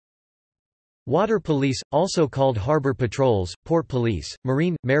Water police, also called harbor patrols, port police,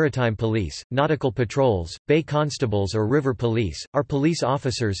 marine, maritime police, nautical patrols, bay constables or river police, are police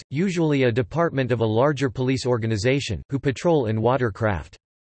officers, usually a department of a larger police organization, who patrol in watercraft.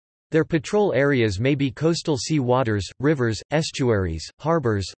 Their patrol areas may be coastal sea waters, rivers, estuaries,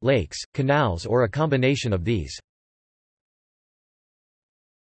 harbors, lakes, canals or a combination of these.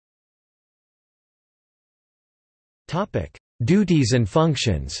 Duties and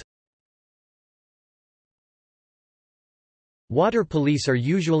functions. Water police are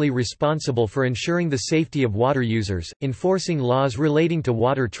usually responsible for ensuring the safety of water users, enforcing laws relating to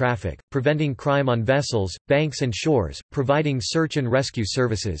water traffic, preventing crime on vessels, banks and shores, providing search and rescue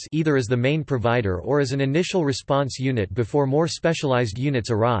services either as the main provider or as an initial response unit before more specialized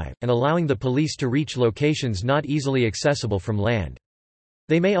units arrive, and allowing the police to reach locations not easily accessible from land.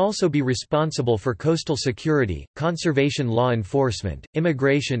 They may also be responsible for coastal security, conservation law enforcement,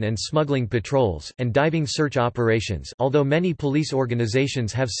 immigration and smuggling patrols, and diving search operations, although many police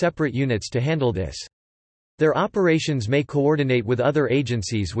organizations have separate units to handle this. Their operations may coordinate with other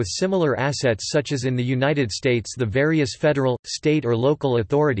agencies with similar assets, such as in the United States the various federal, state or local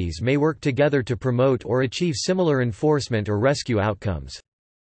authorities may work together to promote or achieve similar enforcement or rescue outcomes.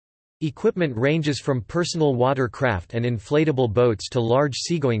 Equipment ranges from personal watercraft and inflatable boats to large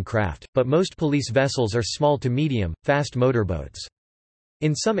seagoing craft, but most police vessels are small to medium, fast motorboats.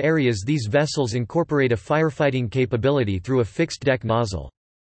 In some areas these vessels incorporate a firefighting capability through a fixed-deck nozzle.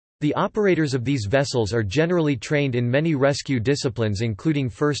 The operators of these vessels are generally trained in many rescue disciplines including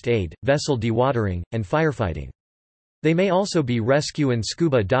first aid, vessel dewatering, and firefighting. They may also be rescue and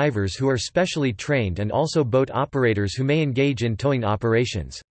scuba divers who are specially trained and also boat operators who may engage in towing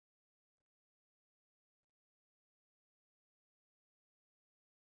operations.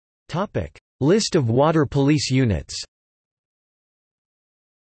 List of water police units.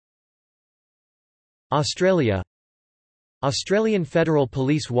 Australia. Australian Federal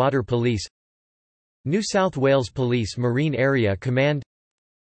Police Water Police, New South Wales Police Marine Area Command,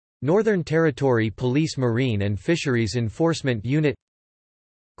 Northern Territory Police Marine and Fisheries Enforcement Unit,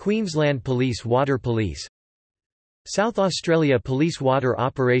 Queensland Police Water Police, South Australia Police Water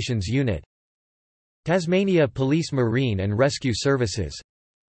Operations Unit, Tasmania Police Marine and Rescue Services,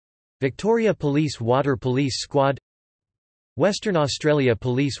 Victoria Police Water Police Squad, Western Australia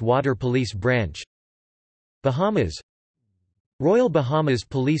Police Water Police Branch, Bahamas, Royal Bahamas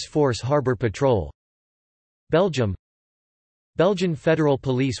Police Force Harbour Patrol, Belgium, Belgian Federal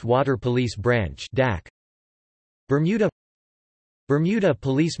Police Water Police Branch (DAC), Bermuda, Bermuda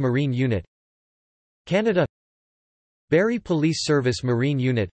Police Marine Unit, Canada, Barrie Police Service Marine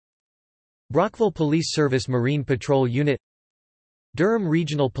Unit, Brockville Police Service Marine Patrol Unit, Durham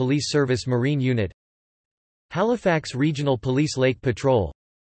Regional Police Service Marine Unit, Halifax Regional Police Lake Patrol,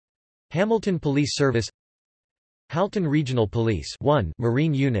 Hamilton Police Service, Halton Regional Police 1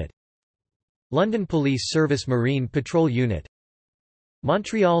 Marine Unit, London Police Service Marine Patrol Unit,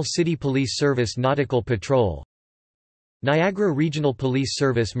 Montreal City Police Service Nautical Patrol, Niagara Regional Police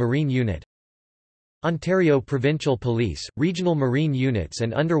Service Marine Unit, Ontario Provincial Police, Regional Marine Units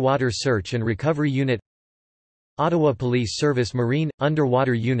and Underwater Search and Recovery Unit, Ottawa Police Service Marine,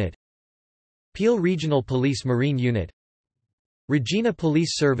 Underwater Unit, Peel Regional Police Marine Unit, Regina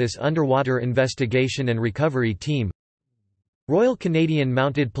Police Service Underwater Investigation and Recovery Team, Royal Canadian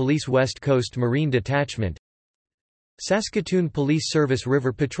Mounted Police West Coast Marine Detachment, Saskatoon Police Service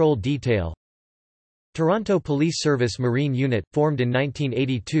River Patrol Detail, Toronto Police Service Marine Unit, formed in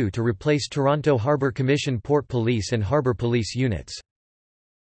 1982 to replace Toronto Harbour Commission Port Police and Harbour Police units.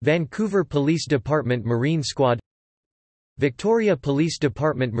 Vancouver Police Department Marine Squad, Victoria Police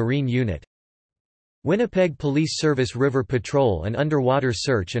Department Marine Unit, Winnipeg Police Service River Patrol and Underwater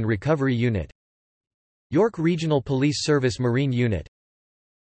Search and Recovery Unit, York Regional Police Service Marine Unit,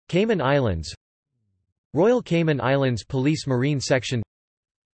 Cayman Islands, Royal Cayman Islands Police Marine Section,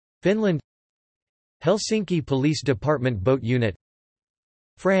 Finland, Helsinki Police Department Boat Unit,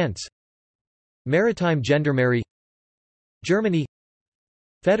 France, Maritime Gendarmerie, Germany,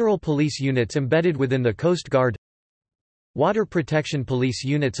 Federal police units embedded within the Coast Guard, Water Protection Police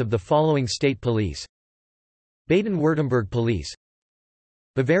units of the following state police: Baden-Württemberg Police,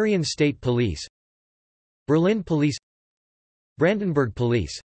 Bavarian State Police, Berlin Police, Brandenburg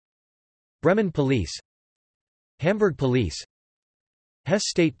Police, Bremen Police, Hamburg Police, Hesse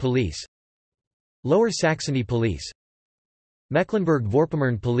State Police, Lower Saxony Police,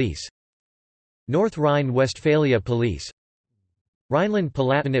 Mecklenburg-Vorpommern Police, North Rhine-Westphalia Police,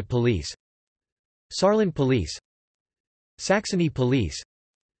 Rhineland-Palatinate Police, Saarland Police, Saxony Police,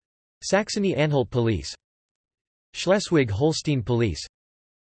 Saxony-Anhalt Police, Schleswig-Holstein Police,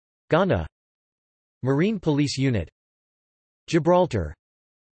 Ghana, Marine Police Unit. Gibraltar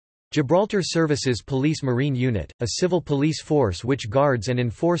Services Police Marine Unit, a civil police force which guards and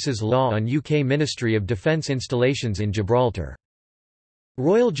enforces law on UK Ministry of Defence installations in Gibraltar.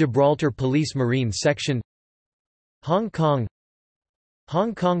 Royal Gibraltar Police Marine Section. Hong Kong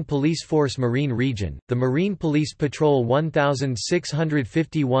Police Force Marine Region, the Marine Police patrol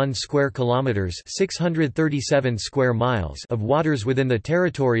 1,651 square kilometres (637 square miles) of waters within the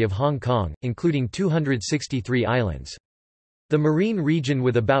territory of Hong Kong, including 263 islands. The Marine Region,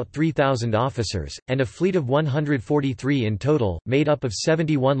 with about 3,000 officers, and a fleet of 143 in total, made up of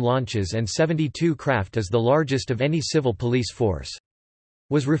 71 launches and 72 craft, is the largest of any civil police force.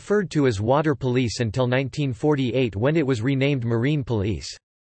 Was referred to as Water Police until 1948, when it was renamed Marine Police.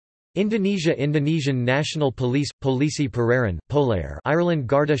 Indonesia Indonesian National Police Polisi Perairan, Polair Ireland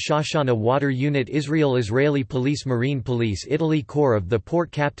Garda Shoshana Water Unit Israel Israeli Police Marine Police Italy Corps of the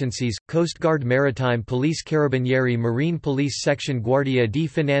Port Captaincies, Coast Guard Maritime Police Carabinieri Marine Police Section Guardia di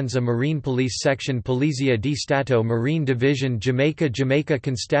Finanza Marine Police Section Polizia di Stato Marine Division Jamaica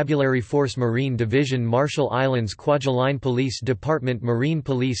Constabulary Force Marine Division Marshall Islands Kwajalein Police Department Marine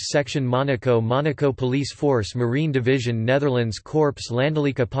Police Section Monaco Police Force Marine Division Netherlands Corps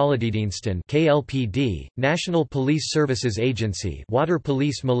Landelijke Politiediensten KLPD, National Police Services Agency Water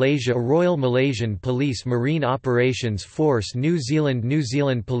Police Malaysia Royal Malaysian Police Marine Operations Force New Zealand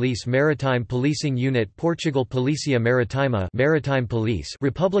Police Maritime Policing Unit Portugal Policia Maritima Maritime Police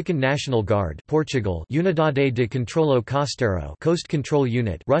Republican National Guard Portugal Unidade de Controlo Costero Coast Control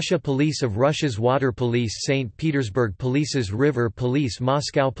Unit Russia Police of Russia's Water Police St. Petersburg Police's River Police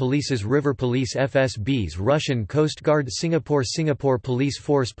Moscow Police's River Police FSB's Russian Coast Guard Singapore Police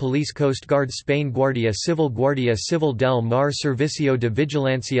Force Police Coast Guard Spain Guardia Civil del Mar Servicio de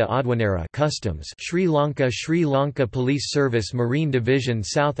Vigilancia Aduanera Customs Sri Lanka Police Service Marine Division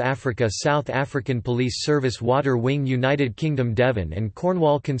South African Police Service Water Wing United Kingdom Devon and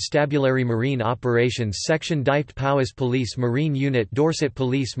Cornwall Constabulary Marine Operations Section Dyft Powys Police Marine Unit Dorset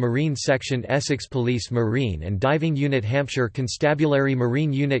Police Marine Section Essex Police Marine and Diving Unit Hampshire Constabulary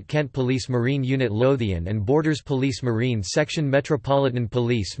Marine Unit Kent Police Marine Unit Lothian and Borders Police Marine Section Metropolitan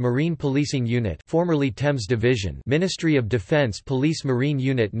Police Marine Policing Unit formerly Thames Division Ministry of Defence Police Marine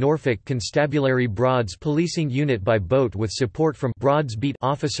Unit Norfolk Constabulary Broads Policing Unit by boat with support from Broads Beat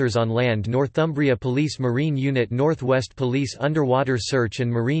officers on land Northumbria Police Marine Unit Northwest Police Underwater Search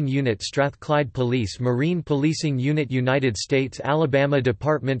and Marine Unit Strathclyde Police Marine Policing Unit United States Alabama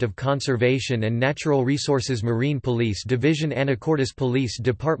Department of Conservation and Natural Resources Marine Police Division Anacortes Police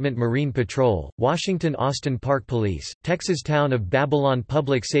Department Marine Patrol, Washington Austin Park Police, Texas Town of Babylon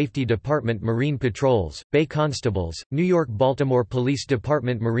Public Safety Department Marine Patrols, Bay Constables, New York Baltimore Police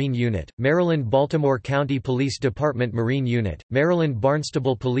Department Marine Unit, Maryland Baltimore County Police Department Marine Unit, Maryland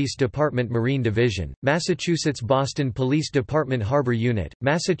Barnstable Police Department Marine Division, Massachusetts Boston Police Department Harbor Unit,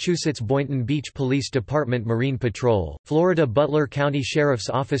 Massachusetts Boynton Beach Police Department Marine Patrol, Florida Butler County Sheriff's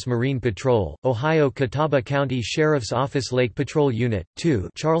Office Marine Patrol, Ohio Catawba County Sheriff's Office Lake Patrol Unit, 2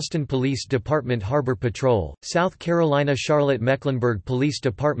 Charleston Police Department Harbor Patrol, South Carolina Charlotte Mecklenburg Police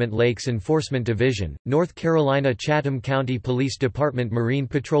Department Lakes Enforcement Division, North Carolina Chatham County Police Department Marine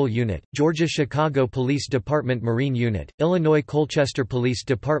Patrol Unit, Georgia Chicago Police Department Marine Unit, Illinois Colchester Police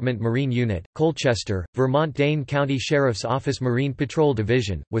Department Marine Unit, Colchester, Vermont Dane County Sheriff's Office Marine Patrol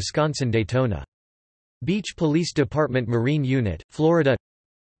Division, Wisconsin Daytona Beach Police Department Marine Unit, Florida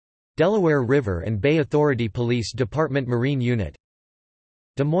Delaware River and Bay Authority Police Department Marine Unit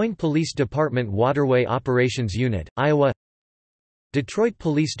Des Moines Police Department Waterway Operations Unit, Iowa Detroit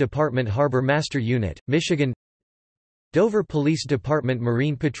Police Department Harbor Master Unit, Michigan Dover Police Department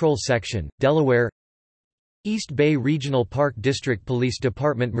Marine Patrol Section, Delaware East Bay Regional Park District Police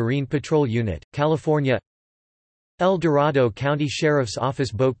Department Marine Patrol Unit, California El Dorado County Sheriff's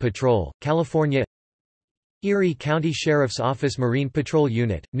Office Boat Patrol, California Erie County Sheriff's Office Marine Patrol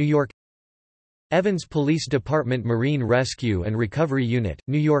Unit, New York Evans Police Department Marine Rescue and Recovery Unit,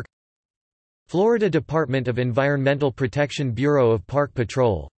 New York Florida Department of Environmental Protection Bureau of Park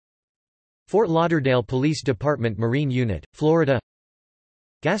Patrol Fort Lauderdale Police Department Marine Unit, Florida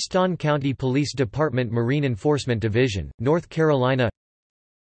Gaston County Police Department Marine Enforcement Division, North Carolina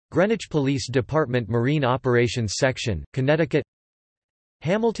Greenwich Police Department Marine Operations Section, Connecticut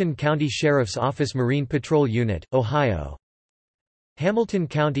Hamilton County Sheriff's Office Marine Patrol Unit, Ohio Hamilton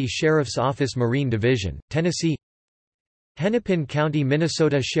County Sheriff's Office Marine Division, Tennessee Hennepin County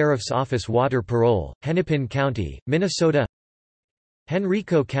Minnesota Sheriff's Office Water Parole, Hennepin County, Minnesota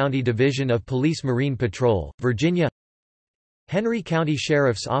Henrico County Division of Police Marine Patrol, Virginia Henry County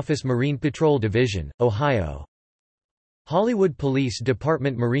Sheriff's Office Marine Patrol Division, Ohio Hollywood Police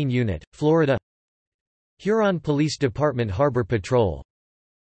Department Marine Unit, Florida Huron Police Department Harbor Patrol,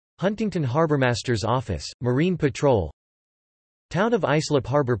 Huntington Harbormaster's Office, Marine Patrol, Town of Islip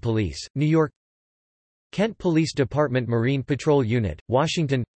Harbor Police, New York, Kent Police Department Marine Patrol Unit,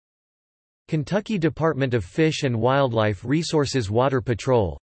 Washington, Kentucky Department of Fish and Wildlife Resources Water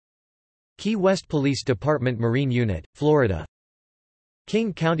Patrol, Key West Police Department Marine Unit, Florida,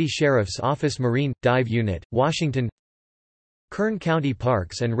 King County Sheriff's Office Marine Dive Unit, Washington, Kern County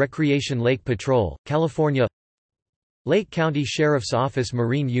Parks and Recreation Lake Patrol, California, Lake County Sheriff's Office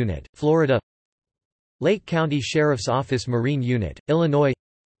Marine Unit, Florida, Lake County Sheriff's Office Marine Unit, Illinois,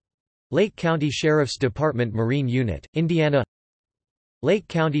 Lake County Sheriff's Department Marine Unit, Indiana, Lake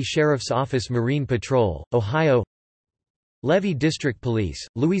County Sheriff's Office Marine Patrol, Ohio, Levy District Police,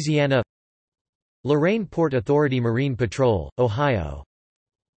 Louisiana, Lorain Port Authority Marine Patrol, Ohio,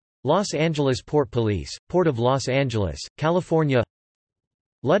 Los Angeles Port Police, Port of Los Angeles, California,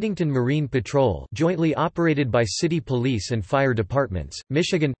 Ludington Marine Patrol, jointly operated by city police and fire departments,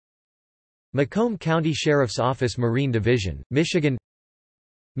 Michigan, Macomb County Sheriff's Office Marine Division, Michigan,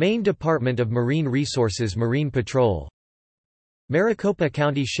 Maine Department of Marine Resources Marine Patrol, Maricopa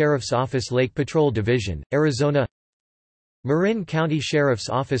County Sheriff's Office Lake Patrol Division, Arizona, Marin County Sheriff's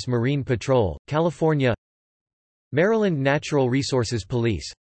Office Marine Patrol, California, Maryland Natural Resources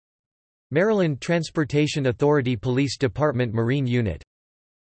Police, Maryland Transportation Authority Police Department Marine Unit,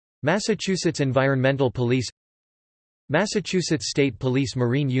 Massachusetts Environmental Police, Massachusetts State Police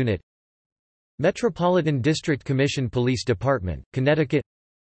Marine Unit, Metropolitan District Commission Police Department, Connecticut,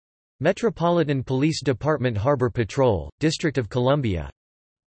 Metropolitan Police Department Harbor Patrol, District of Columbia,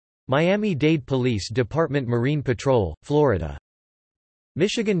 Miami-Dade Police Department Marine Patrol, Florida,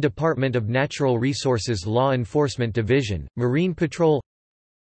 Michigan Department of Natural Resources Law Enforcement Division, Marine Patrol,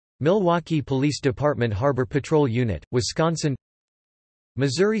 Milwaukee Police Department Harbor Patrol Unit, Wisconsin,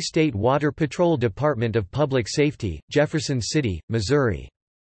 Missouri State Water Patrol Department of Public Safety, Jefferson City, Missouri,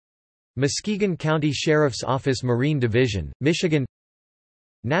 Muskegon County Sheriff's Office Marine Division, Michigan,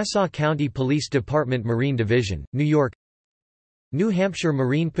 Nassau County Police Department Marine Division, New York, New Hampshire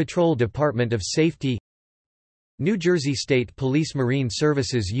Marine Patrol Department of Safety, New Jersey State Police Marine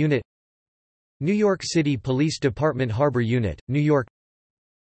Services Unit, New York City Police Department Harbor Unit, New York,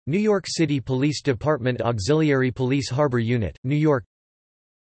 New York City Police Department Auxiliary Police Harbor Unit, New York,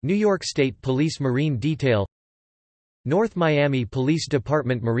 New York State Police Marine Detail, North Miami Police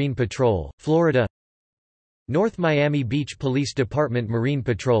Department Marine Patrol, Florida, North Miami Beach Police Department Marine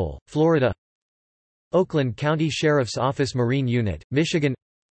Patrol, Florida, Oakland County Sheriff's Office Marine Unit, Michigan,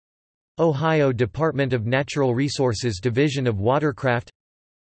 Ohio Department of Natural Resources Division of Watercraft,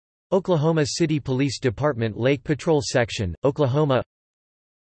 Oklahoma City Police Department Lake Patrol Section, Oklahoma,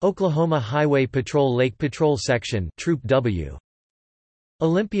 Oklahoma Highway Patrol Lake Patrol Section, Troop W,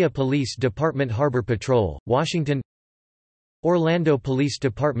 Olympia Police Department Harbor Patrol, Washington, Orlando Police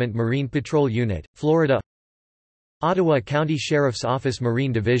Department Marine Patrol Unit, Florida, Ottawa County Sheriff's Office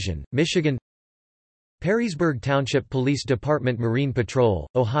Marine Division, Michigan, Perrysburg Township Police Department Marine Patrol,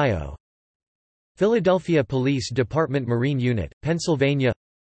 Ohio, Philadelphia Police Department Marine Unit, Pennsylvania,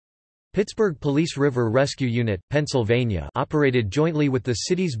 Pittsburgh Police River Rescue Unit, Pennsylvania, operated jointly with the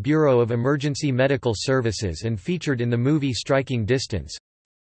city's Bureau of Emergency Medical Services and featured in the movie Striking Distance,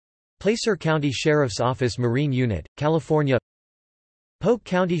 Placer County Sheriff's Office Marine Unit, California, Polk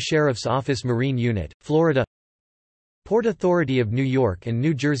County Sheriff's Office Marine Unit, Florida, Port Authority of New York and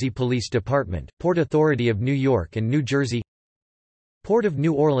New Jersey Police Department, Port Authority of New York and New Jersey, Port of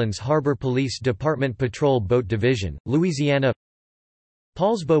New Orleans Harbor Police Department Patrol Boat Division, Louisiana,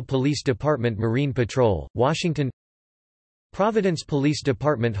 Paulsbo Police Department Marine Patrol, Washington, Providence Police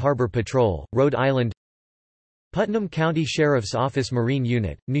Department Harbor Patrol, Rhode Island, Putnam County Sheriff's Office Marine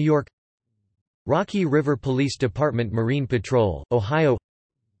Unit, New York, Rocky River Police Department Marine Patrol, Ohio,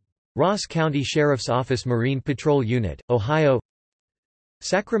 Ross County Sheriff's Office Marine Patrol Unit, Ohio,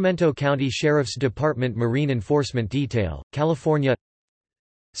 Sacramento County Sheriff's Department Marine Enforcement Detail, California,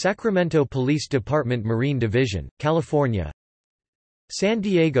 Sacramento Police Department Marine Division, California, San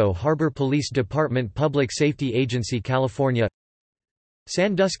Diego Harbor Police Department Public Safety Agency, California,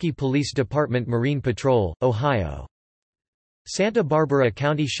 Sandusky Police Department Marine Patrol, Ohio, Santa Barbara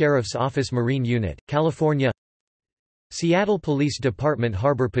County Sheriff's Office Marine Unit, California, Seattle Police Department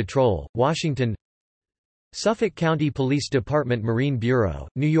Harbor Patrol, Washington, Suffolk County Police Department Marine Bureau,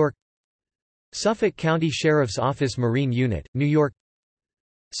 New York, Suffolk County Sheriff's Office Marine Unit, New York,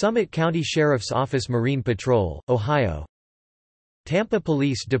 Summit County Sheriff's Office Marine Patrol, Ohio, Tampa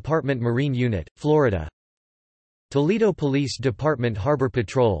Police Department Marine Unit, Florida, Toledo Police Department Harbor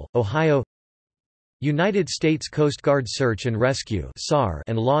Patrol, Ohio, United States Coast Guard Search and Rescue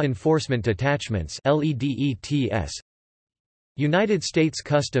and Law Enforcement Detachments (LEDETS). United States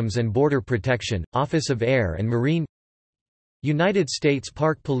Customs and Border Protection, Office of Air and Marine. United States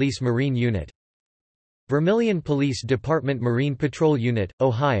Park Police Marine Unit. Vermilion Police Department Marine Patrol Unit,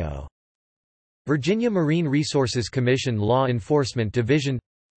 Ohio. Virginia Marine Resources Commission Law Enforcement Division.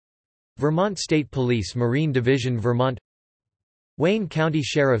 Vermont State Police Marine Division Vermont. Wayne County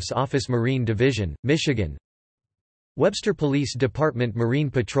Sheriff's Office Marine Division, Michigan. Webster Police Department Marine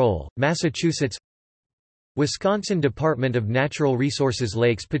Patrol, Massachusetts. Wisconsin Department of Natural Resources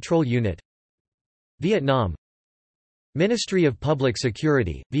Lakes Patrol Unit. Vietnam. Ministry of Public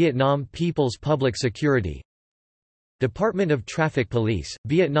Security, Vietnam People's Public Security. Department of Traffic Police,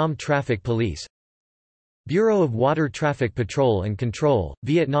 Vietnam Traffic Police. Bureau of Water Traffic Patrol and Control,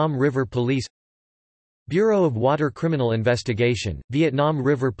 Vietnam River Police. Bureau of Water Criminal Investigation, Vietnam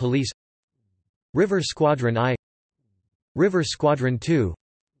River Police. River Squadron I. River Squadron II.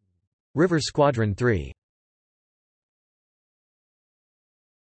 River Squadron III.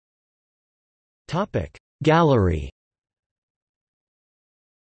 Gallery.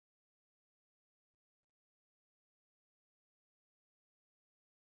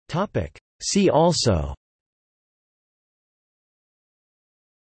 See also: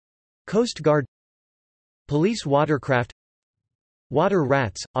 Coast Guard, Police watercraft, Water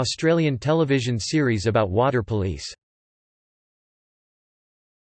Rats, Australian television series about water police.